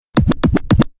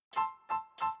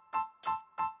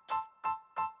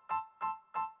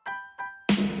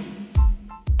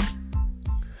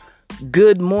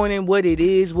Good morning, what it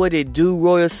is, what it do,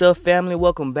 Royal Self family.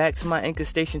 Welcome back to my Anchor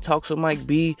Station Talks with Mike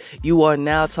B. You are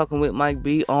now talking with Mike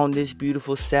B on this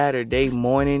beautiful Saturday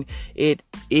morning. It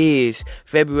is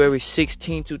February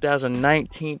 16,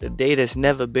 2019, a day that's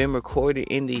never been recorded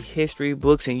in the history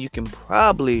books, and you can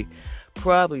probably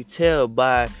tell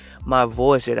by my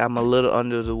voice that I'm a little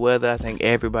under the weather. I think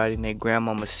everybody and their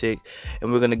grandmama's sick,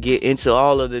 and we're going to get into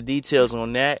all of the details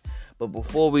on that. But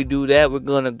before we do that, we're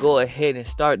going to go ahead and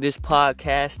start this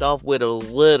podcast off with a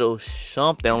little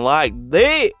something like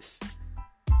this.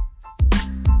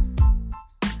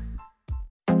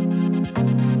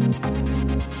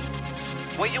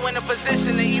 When you're in a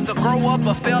position to either grow up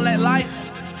or fail at life,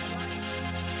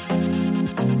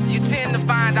 you tend to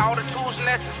find all the tools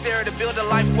necessary to build a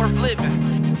life worth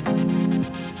living.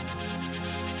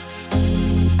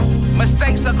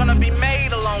 Mistakes are going to be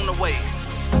made along the way,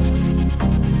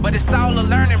 but it's all a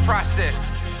learning process.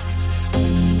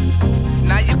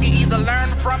 Now you can either learn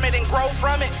from it and grow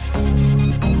from it,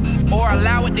 or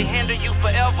allow it to hinder you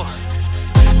forever.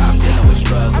 I'm dealing with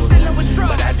struggles,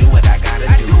 but I do what I gotta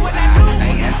do. I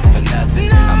ain't asking for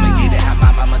nothing. I'ma get it how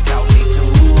my mama taught me to.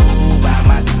 By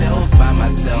myself. I'm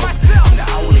the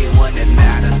only one that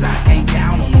matters. I can't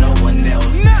count on no one else.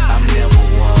 I'm number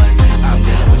one. I'm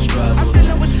dealing with struggles,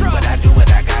 but I do what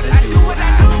I gotta do.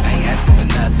 I ain't asking for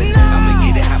nothing. I'ma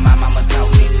get it how my mama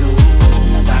taught me to.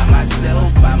 By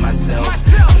myself.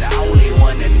 I'm the only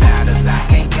one that matters. I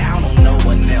can't count on no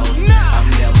one else. I'm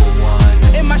number one.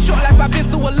 In my short life, I've been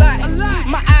through a lot.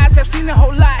 My eyes have seen a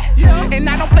whole lot. And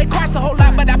I don't play cards a whole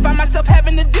lot, but I find myself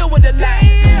having to deal with a lot.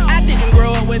 I didn't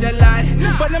grow up with a lot,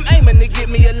 but I'm aiming to get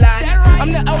me a lot.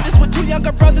 I'm the oldest with two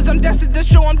younger brothers. I'm destined to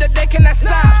show them that they cannot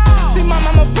stop. See, my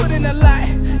mama put in a lot.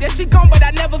 Yeah, she gone, but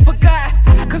I never forgot.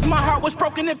 Cause my heart was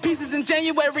broken in pieces in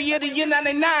January of the year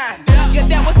 99. Yeah,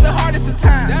 that was the hardest of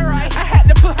times. I had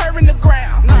to put her in the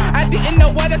ground. I didn't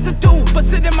know what else to do, but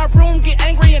sit in my room, get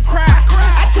angry and cry.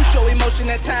 I too show emotion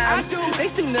at times. They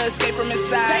seem to escape from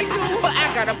inside, but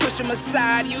I gotta push them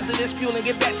aside, use it as fuel and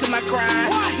get back to my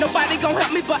grind. Nobody gon'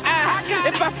 help me but I.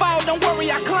 If I fall, don't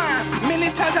worry, I climb. Many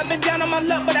times I've been down on my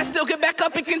luck, but I still get back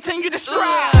up and continue to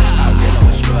strive. I'm dealing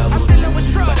with struggles,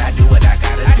 but I do what I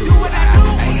gotta do.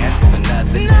 I ain't asking for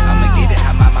nothing. I'ma get it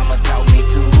how my mama taught me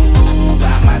to.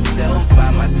 By myself.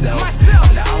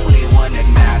 I'm the only one that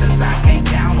matters. I can't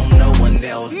count on no one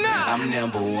else. I'm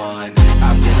number one.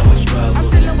 I'm dealing with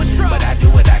struggles, but I do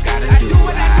what I gotta do.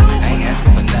 I ain't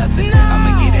asking for nothing.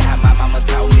 I'ma get it how my mama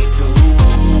taught me to.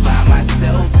 By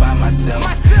myself. I'm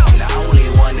the only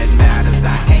one that matters.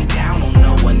 I can't count on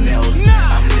no one else.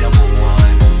 I'm number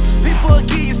one. People will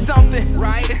give you something,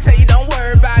 right? They tell you don't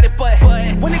worry about it, but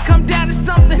when it come down to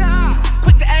something,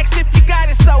 quick to ask if you got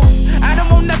it. So I don't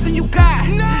want nothing you got,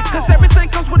 cause everything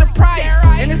comes with a price,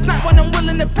 and it's not what I'm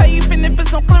willing to pay. Even if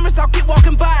it's on clearance, I'll keep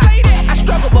walking by. I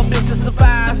struggle but built to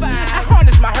survive. I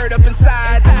harness my hurt up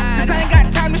inside, cause I ain't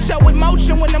got time to show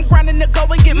emotion when I'm grinding to go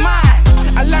and get mine.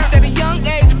 I learned at a young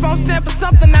age, if I don't stand for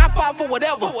something, I fall for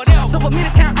whatever. So for me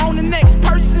to count on the next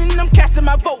person, I'm casting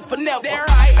my vote for never.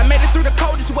 I made it through the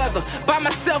coldest weather, by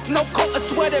myself, no coat or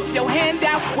sweater. If your hand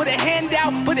out, with a hand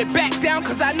out, put it back down,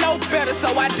 cause I know better,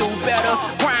 so I do better.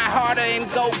 Grind harder and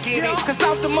go get it, cause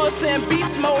off the muscle and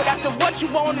beast mode, after what you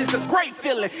want is a great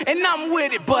feeling, and I'm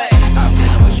with it, but I'm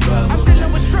dealing with struggles,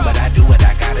 but I do what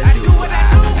I gotta do.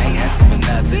 I ain't asking for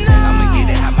nothing. I'ma get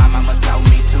it how my mama taught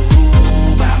me to.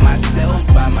 By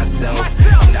myself.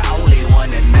 I'm the only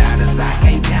one that matters. I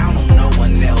can't count on no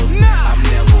one else. I'm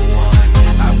number one.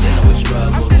 I'm dealing with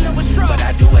struggles, but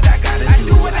I do what I gotta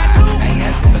do. I ain't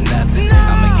asking for nothing.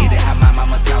 I'ma get it how my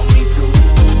mama taught me to.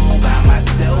 By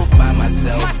myself. I'm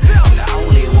the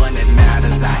only one that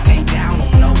matters. I can't count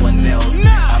on no one else.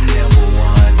 I'm number one.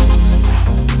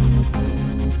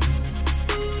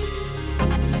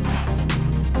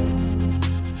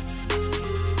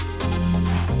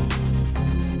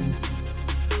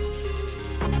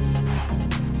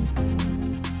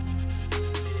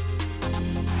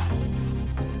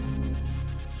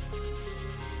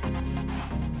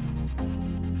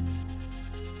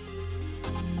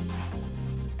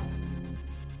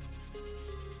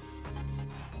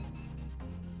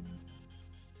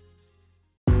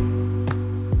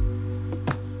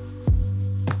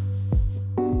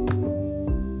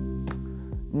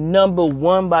 Number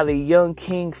one by the Young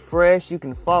King Fresh. You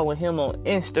can follow him on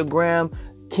Instagram,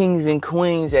 Kings and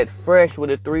Queens at Fresh with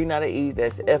a 3, not a E.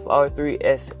 That's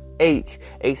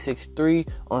FR3SH863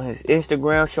 on his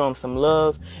Instagram. Show him some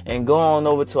love and go on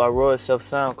over to our Royal Self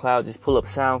SoundCloud. Just pull up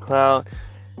SoundCloud.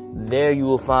 There you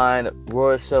will find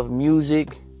Royal Self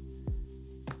Music,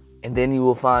 and then you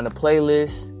will find a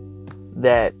playlist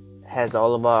that has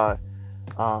all of our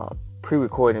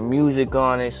pre-recorded music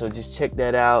on it, so just check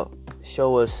that out.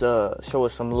 Show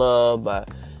us some love by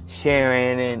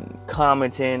sharing and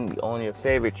commenting on your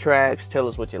favorite tracks. Tell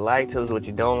us what you like, tell us what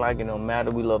you don't like. It don't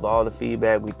matter. We love all the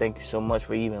feedback. We thank you so much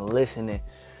for even listening.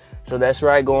 So that's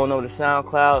right, going over to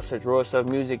SoundCloud, search Royal Self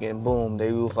Music, and boom, there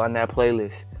you will find that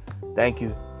playlist. Thank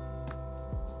you.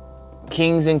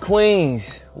 Kings and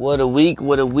Queens, what a week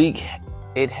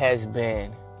it has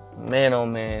been. Man, oh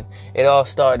man. It all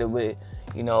started with,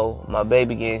 my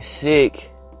baby getting sick.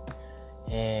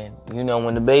 And,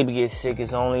 when the baby gets sick,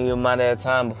 it's only a matter of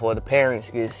time before the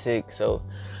parents get sick. So,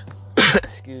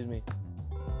 excuse me.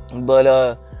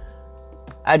 But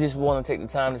I just want to take the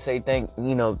time to say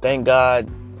thank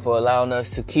God for allowing us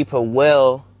to keep her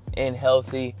well and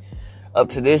healthy up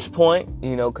to this point,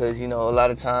 because, a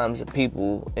lot of times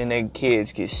people and their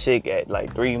kids get sick at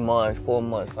like 3 months, 4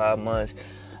 months, 5 months.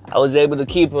 I was able to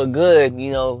keep her good,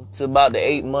 to about the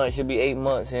 8 months. She'll be 8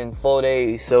 months in 4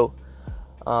 days. So,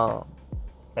 I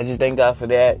just thank God for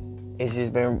that. It's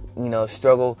just been, a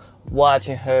struggle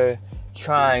watching her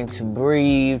trying to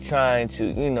breathe, trying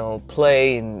to,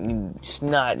 play, and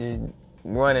snot just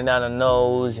running down her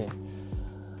nose. And,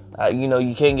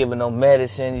 you can't give her no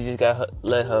medicine. You just got to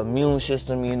let her immune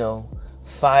system,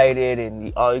 fight it.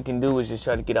 And all you can do is just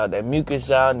try to get all that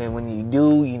mucus out. And then when you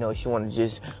do, she want to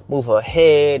just move her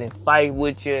head and fight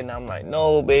with you. And I'm like,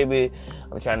 no, baby,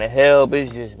 I'm trying to help.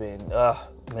 It's just been,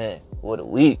 man, what a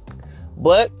week.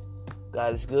 But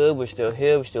God is good. We're still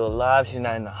here. We're still alive. She's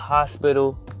not in the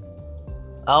hospital.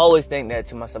 I always think that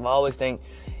to myself. I always think,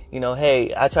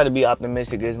 hey, I try to be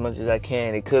optimistic as much as I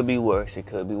can. It could be worse. It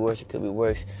could be worse. It could be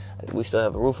worse. We still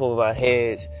have a roof over our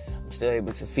heads. I'm still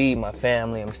able to feed my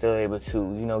family. I'm still able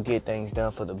to, get things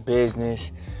done for the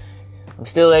business. I'm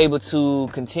still able to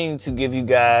continue to give you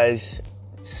guys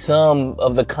some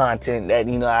of the content that,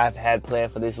 I've had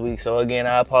planned for this week. So again,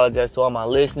 I apologize to all my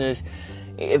listeners.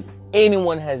 If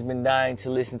anyone has been dying to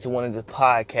listen to one of the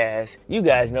podcasts, you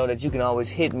guys know that you can always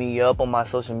hit me up on my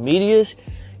social medias.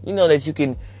 You know that you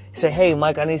can say, hey,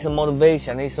 Mike, I need some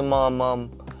motivation. I need some a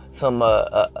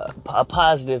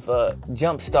positive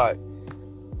jump start.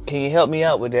 Can you help me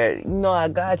out with that? I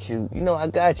got you. I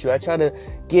got you. I try to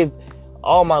give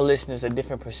all my listeners a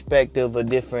different perspective, a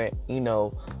different,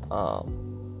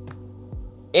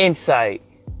 insight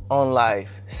on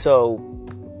life. So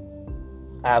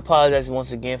I apologize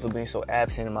once again for being so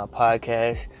absent in my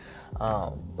podcast.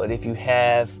 But if you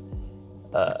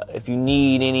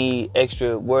need any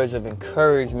extra words of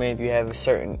encouragement, if you have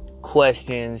certain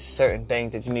questions, certain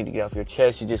things that you need to get off your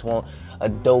chest, you just want a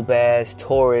dope-ass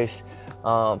Taurus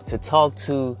to talk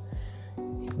to,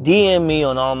 DM me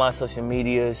on all my social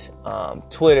medias.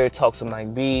 Twitter, Talks with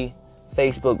Mike B.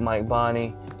 Facebook, Mike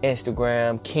Bonnie.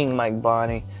 Instagram, King Mike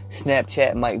Bonnie.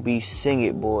 Snapchat, Mike B. Sing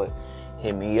It Boy.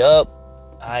 Hit me up.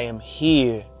 I am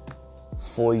here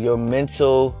for your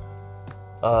mental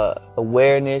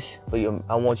awareness.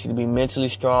 I want you to be mentally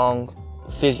strong,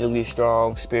 physically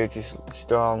strong, spiritually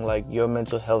strong. Like, your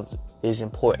mental health is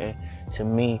important to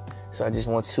me. So I just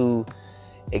want to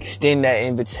extend that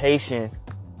invitation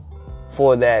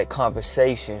for that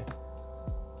conversation,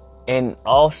 and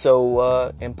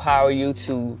also empower you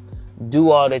to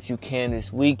do all that you can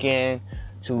this weekend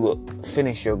to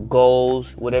finish your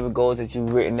goals, whatever goals that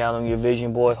you've written down on your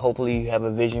vision board. Hopefully you have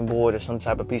a vision board or some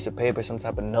type of piece of paper, some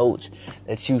type of notes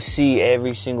that you see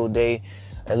every single day,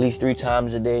 at least 3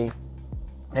 times a day,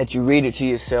 that you read it to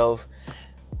yourself.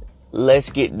 Let's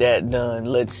get that done.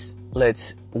 Let's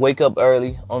wake up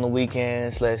early on the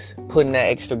weekends. Let's put in that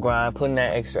extra grind, put in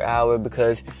that extra hour,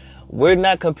 because we're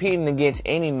not competing against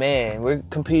any man. We're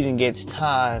competing against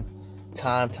time.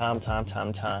 I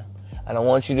don't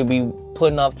want you to be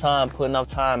putting off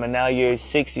time, and now you're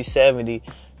 60, 70,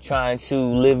 trying to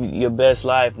live your best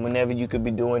life whenever you could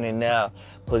be doing it now.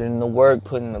 Put in the work,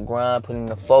 put in the grind, put in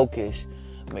the focus.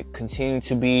 Continue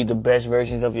to be the best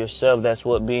versions of yourself. That's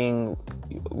what being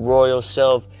royal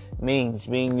self means.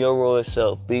 Being your royal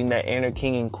self, being that inner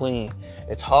king and queen.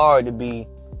 It's hard to be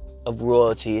of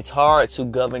royalty. It's hard to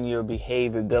govern your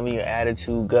behavior, govern your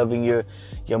attitude, govern your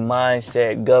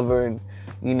mindset, govern,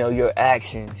 your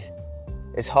actions.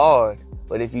 It's hard,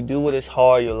 but if you do what is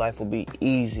hard, your life will be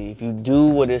easy. If you do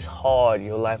what is hard,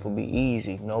 your life will be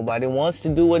easy. Nobody wants to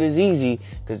do what is easy,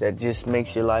 because that just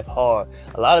makes your life hard.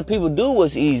 A lot of people do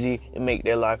what's easy and make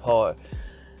their life hard.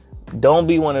 Don't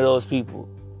be one of those people.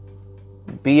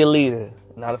 Be a leader,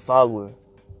 not a follower.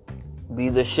 Be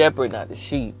the shepherd, not the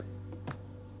sheep.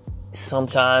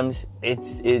 Sometimes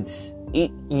it's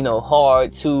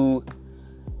hard to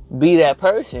be that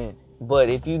person.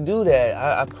 But if you do that,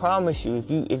 I promise you,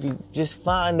 if you just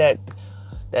find that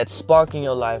that spark in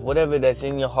your life, whatever that's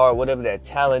in your heart, whatever that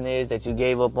talent is that you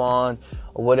gave up on,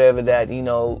 or whatever that,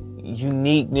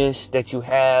 uniqueness that you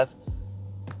have,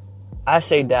 I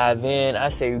say dive in. I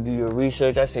say do your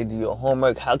research. I say do your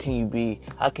homework. How can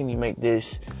you make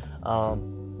this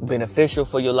beneficial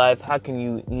for your life? How can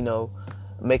you,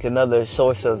 make another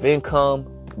source of income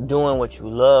doing what you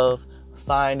love?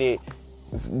 Find it.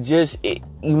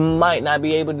 You might not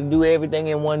be able to do everything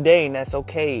in one day, and that's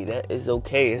okay. That is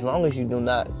okay. As long as you do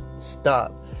not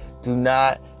stop. Do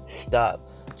not stop.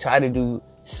 Try to do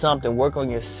something. Work on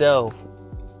yourself.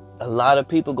 A lot of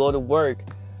people go to work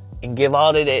and give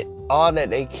all that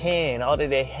they can, all that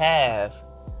they have,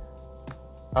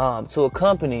 to a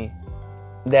company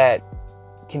that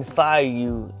can fire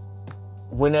you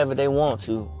whenever they want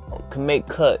to, can make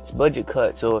cuts, budget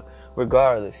cuts, or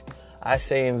regardless. I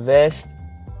say invest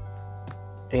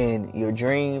in your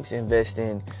dreams, invest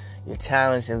in your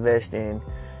talents, invest in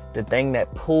the thing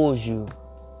that pulls you.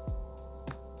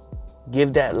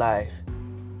 Give that life.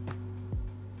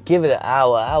 Give it an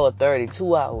hour 30,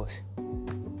 2 hours.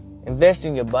 Invest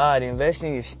in your body, invest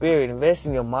in your spirit, invest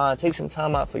in your mind. Take some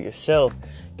time out for yourself.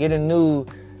 Get a new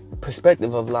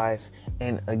perspective of life.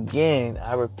 And again,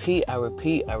 I repeat.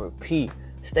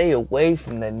 Stay away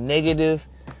from the negative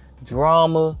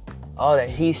drama, all that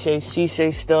he say, she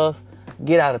say stuff.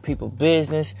 Get out of people's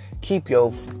business. Keep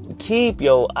your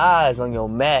eyes on your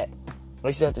mat. I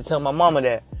used to have to tell my mama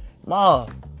that,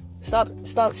 Mom,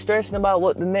 stop stressing about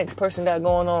what the next person got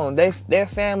going on. Their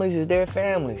families is their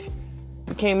families.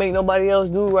 You can't make nobody else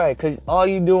do right, because all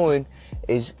you doing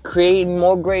is creating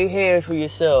more gray hairs for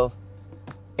yourself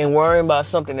and worrying about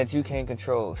something that you can't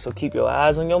control. So keep your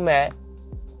eyes on your mat,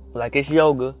 like it's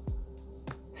yoga.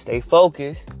 Stay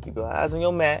focused. Keep your eyes on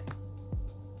your mat.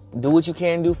 Do what you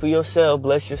can do for yourself.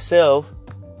 Bless yourself.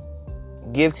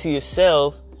 Give to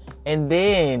yourself. And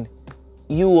then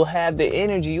you will have the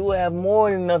energy. You will have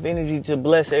more than enough energy to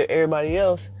bless everybody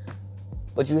else.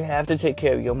 But you have to take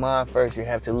care of your mind first. You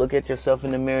have to look at yourself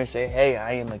in the mirror and say, hey,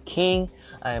 I am a king.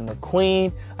 I am a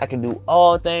queen. I can do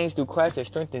all things through Christ that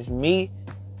strengthens me.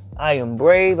 I am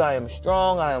brave. I am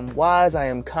strong. I am wise. I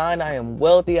am kind. I am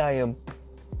wealthy. I am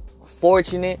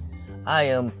fortunate. I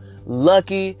am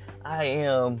lucky. I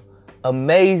am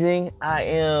amazing. I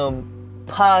am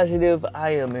positive.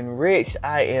 I am enriched.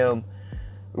 I am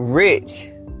rich.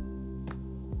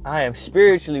 I am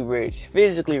spiritually rich,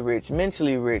 physically rich,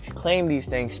 mentally rich. Claim these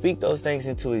things. Speak those things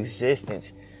into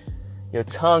existence. Your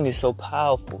tongue is so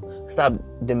powerful. Stop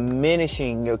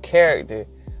diminishing your character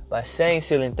by saying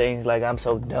silly things like I'm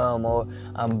so dumb, or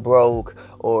I'm broke,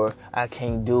 or I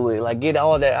can't do it. Like, get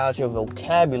all that out your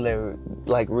vocabulary.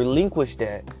 Like, relinquish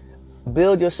that.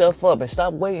 Build yourself up and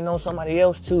stop waiting on somebody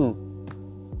else too.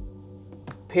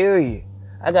 Period.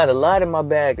 I got a lot in my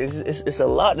bag. It's a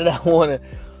lot that I want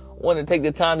to take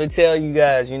the time to tell you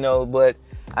guys, but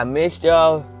I missed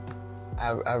y'all.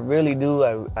 I really do.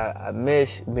 I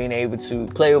miss being able to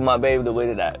play with my baby the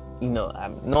way that I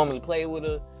normally play with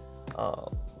her.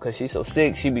 Cause she's so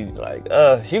sick, she be like,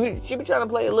 she be trying to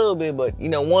play a little bit, but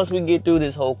once we get through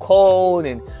this whole cold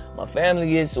and my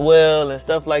family gets well and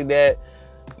stuff like that,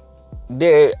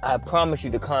 I promise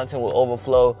you the content will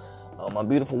overflow. My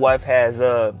beautiful wife has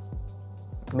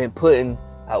been putting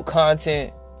out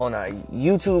content on our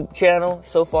YouTube channel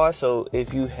so far. So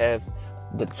if you have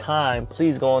the time,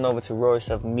 please go on over to Royal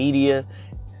Self Media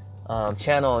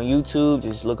channel on YouTube.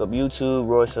 Just look up YouTube,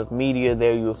 Royal Self Media.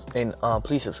 There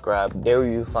please subscribe. There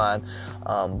you find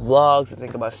vlogs. I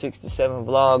think about 6 to 7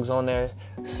 vlogs on there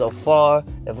so far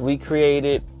that we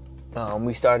created.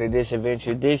 We started this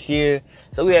adventure this year,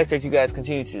 so we ask that you guys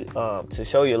continue to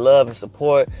show your love and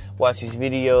support. Watch these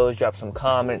videos, drop some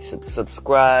comments,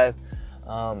 subscribe,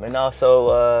 and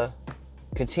also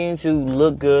continue to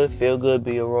look good, feel good,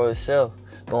 be your royal self.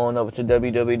 Go on over to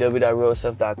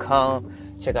www.royalself.com.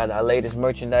 Check out our latest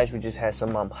merchandise. We just had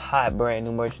some hot brand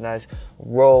new merchandise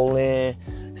roll in,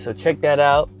 so check that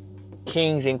out.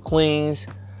 Kings and queens.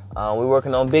 We're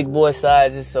working on big boy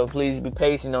sizes, so please be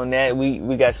patient on that.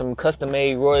 We got some custom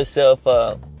made Royal Self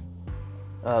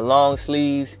long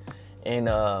sleeves and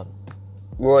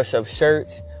Royal Self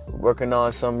shirts. We're working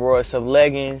on some Royal Self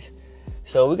leggings.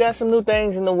 So we got some new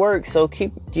things in the works. So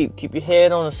keep your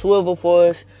head on a swivel for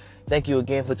us. Thank you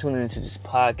again for tuning into this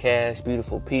podcast,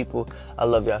 beautiful people. I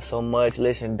love y'all so much.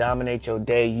 Listen, dominate your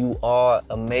day. You are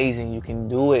amazing. You can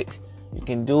do it. You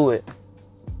can do it.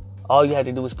 All you have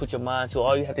to do is put your mind to it.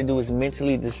 All you have to do is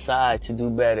mentally decide to do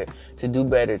better, to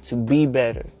be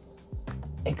better,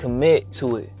 and commit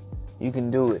to it. You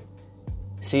can do it.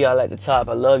 See y'all at the top.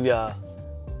 I love y'all.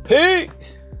 Peace.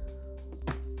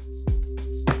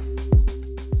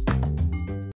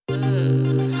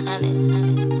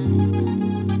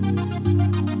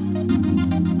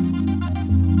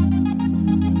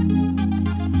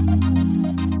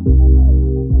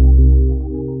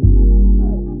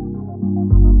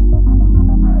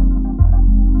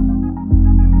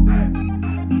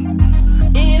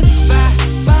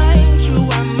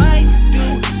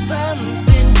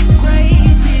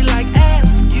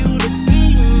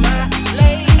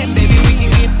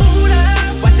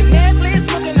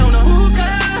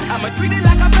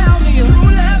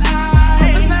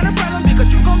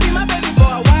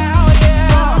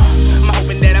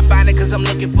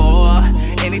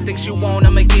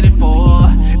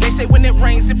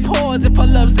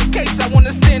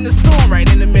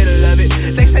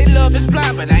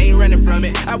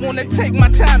 I wanna take my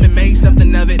time and make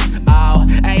something of it. Oh,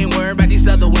 I ain't worried about these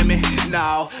other women.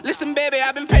 No, listen, baby,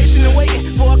 I've been patient and waiting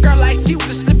for a girl like you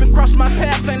to slip and cross my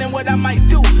path, planning what I might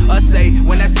do or say.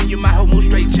 When I see you, my whole mood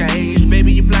straight changed.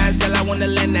 Baby, you flying, still I wanna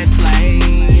land that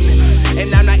plane.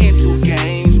 And I'm not into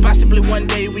games. Possibly one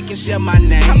day we can share my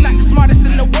name. I'm not the smartest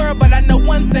in the world, but I know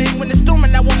one thing. When it's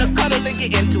storming, I wanna cuddle and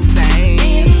get into things.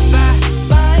 If I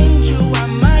find you, I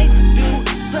might do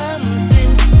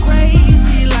something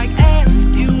crazy like ask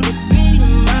you to be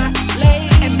my lady.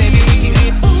 And baby, we can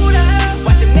get food up,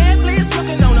 watching Netflix,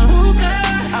 smoking on a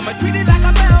hookah. I'ma treat it like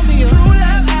I found me a true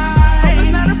love. Hope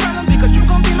it's not a problem because you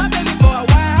gon' be my baby for a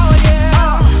while,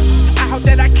 yeah. I hope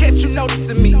that I catch you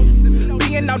noticing me,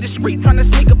 being all discreet, trying to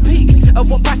sneak a peek of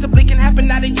what possibly can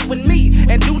happen out of you and me.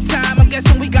 In due time, I'm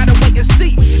guessing we gotta wait and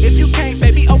see. If you can't,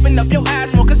 baby, open up your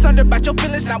eyes. More concerned about your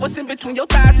feelings, not what's in between your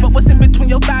thighs. But what's in between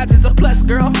your thighs is a plus,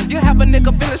 girl. You have a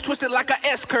nigga feelings twisted like a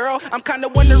S-curl. I'm kinda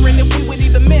wondering if we would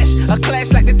even mesh. A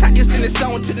clash like the tightest, then it's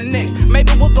on to the next.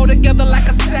 Maybe we'll go together like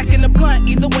a sack in a blunt.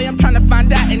 Either way, I'm trying to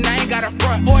find out, and I ain't got a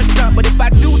front or a stunt. But if I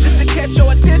do, just to catch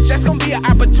your attention, that's gonna be an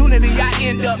opportunity I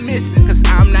end up missing. Cause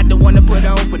I'm not the one to put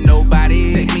on for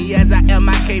nobody. Take me as I am,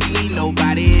 I can't be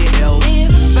nobody else.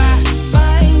 If I